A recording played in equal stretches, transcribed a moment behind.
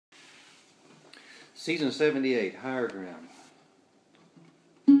Season 78, Higher Ground.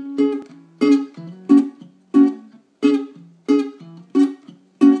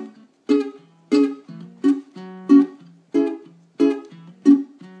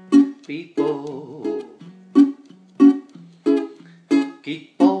 People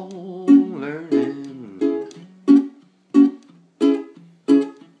keep on learning.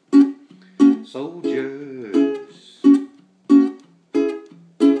 Soldiers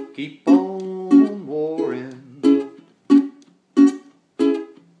keep on warring.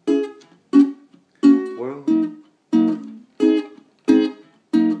 World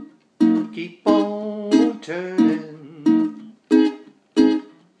keep on turning,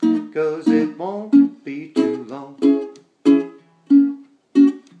 'cause it won't be too long.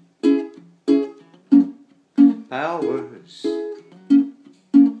 Powers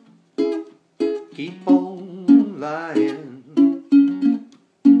keep on lying,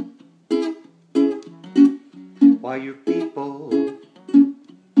 while your people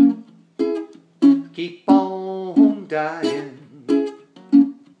keep on dying.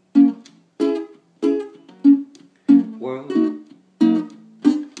 World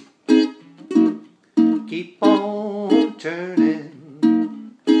keep on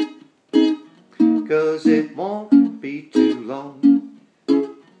turning, 'cause it won't be too long.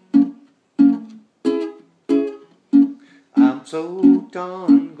 I'm so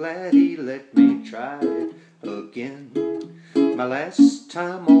darn glad he let me try it again. My last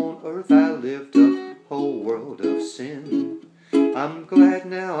time on earth I lived a whole world of sin. I'm glad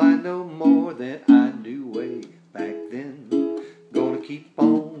now I know more than I knew way back then. Gonna keep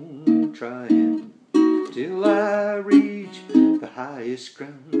on trying till I reach the highest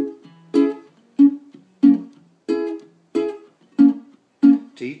ground.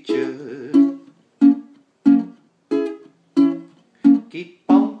 Teachers keep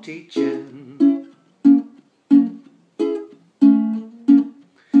on teaching.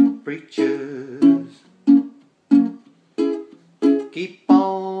 Preachers keep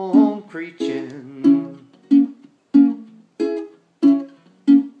on preaching.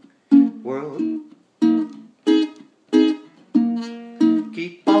 World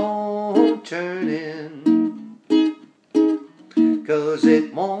keep on turning, 'cause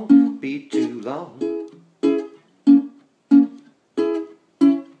it won't be too long.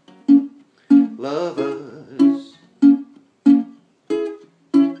 Lovers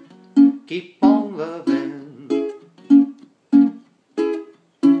keep on loving.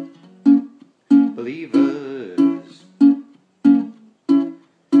 Believers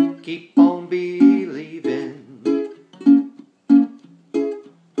keep on believing.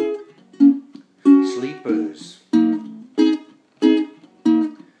 Sleepers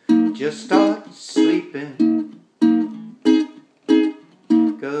just start sleeping,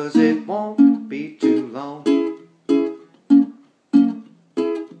 'cause it won't be too long.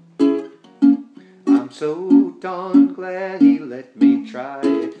 I'm so darn glad he let me try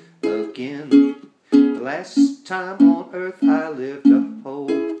it again. The last time on earth I lived a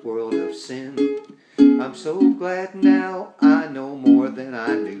whole world of sin. I'm so glad now I know more than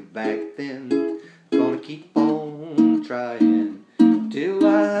I knew back then. Gonna keep on trying till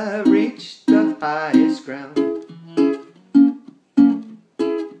I reach the highest ground.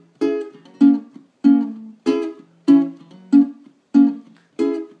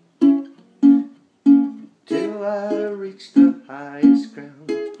 Till I reach the highest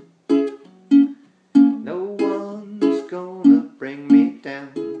ground. No one's gonna bring me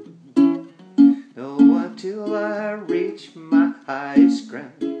down. No, until I reach my highest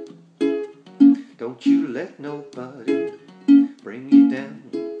ground. Don't you let nobody